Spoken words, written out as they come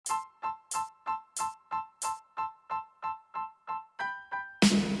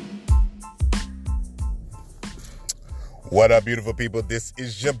What up, beautiful people? This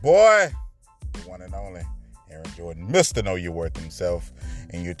is your boy, the one and only Aaron Jordan, Mr. Know Your Worth himself,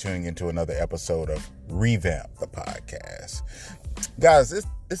 and you're tuning into another episode of Revamp the Podcast. Guys,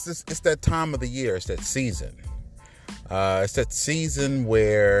 it's that time of the year. It's that season. It's that season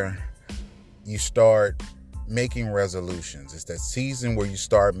where you start making resolutions. It's that season where you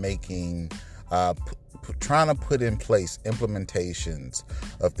start making, trying to put in place implementations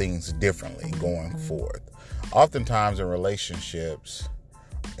of things differently going forth. Oftentimes in relationships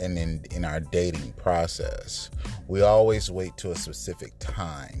and in our dating process, we always wait to a specific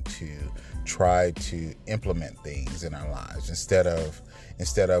time to try to implement things in our lives instead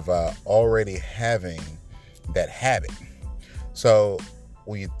of already having that habit. So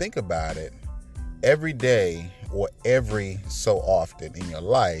when you think about it, every day or every so often in your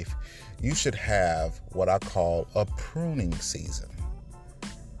life, you should have what I call a pruning season.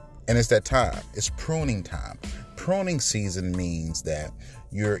 And it's that time. It's pruning time. Pruning season means that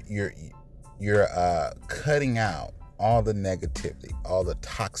you're cutting out all the negativity, all the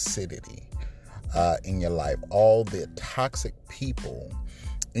toxicity in your life, all the toxic people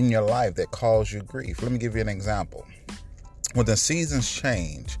in your life that cause you grief. Let me give you an example. When the seasons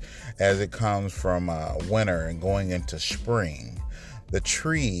change, as it comes from winter and going into spring, the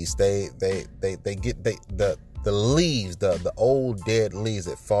trees they get the leaves, the old dead leaves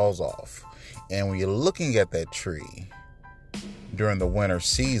that falls off. And when you're looking at that tree during the winter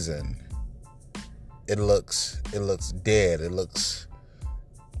season, it looks dead. It looks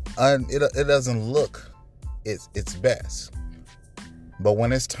it doesn't look its best. But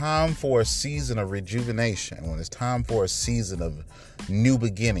when it's time for a season of rejuvenation, when it's time for a season of new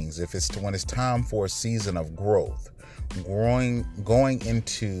beginnings, when it's time for a season of growth, going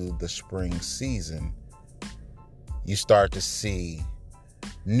into the spring season, you start to see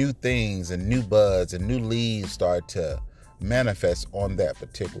new things and new buds and new leaves start to manifest on that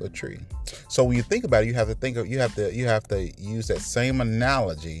particular tree. So when you think about it, you have to use that same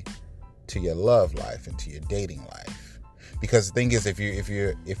analogy to your love life and to your dating life. Because the thing is, if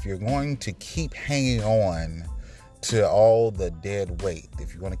you're going to keep hanging on to all the dead weight,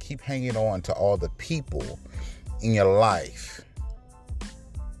 if you're going to keep hanging on to all the people in your life,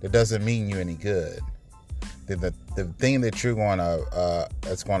 that doesn't mean you're any good. The thing that you're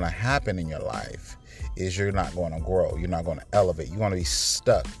that's going to happen in your life is you're not going to grow. You're not going to elevate. You're going to be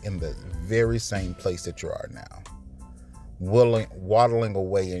stuck in the very same place that you are now, waddling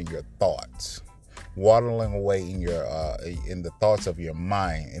away in your thoughts, waddling away in your in the thoughts of your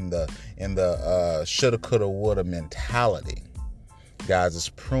mind, in the shoulda, coulda, woulda mentality. Guys, it's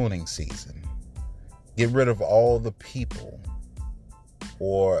pruning season. Get rid of all the people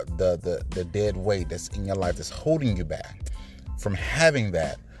or the dead weight that's in your life that's holding you back from having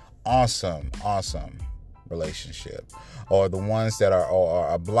that awesome relationship, or the ones that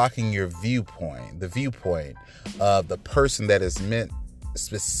are blocking your viewpoint, the viewpoint of the person that is meant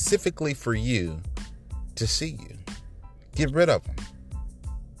specifically for you to see you. Get rid of them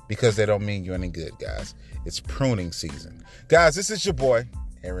because they don't mean you any good, guys. It's pruning season. Guys, this is your boy,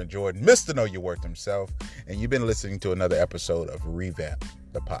 Aaron Jordan, Mr. Know Your Worth himself, and you've been listening to another episode of Revamp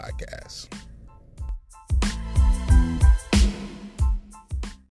the Podcast.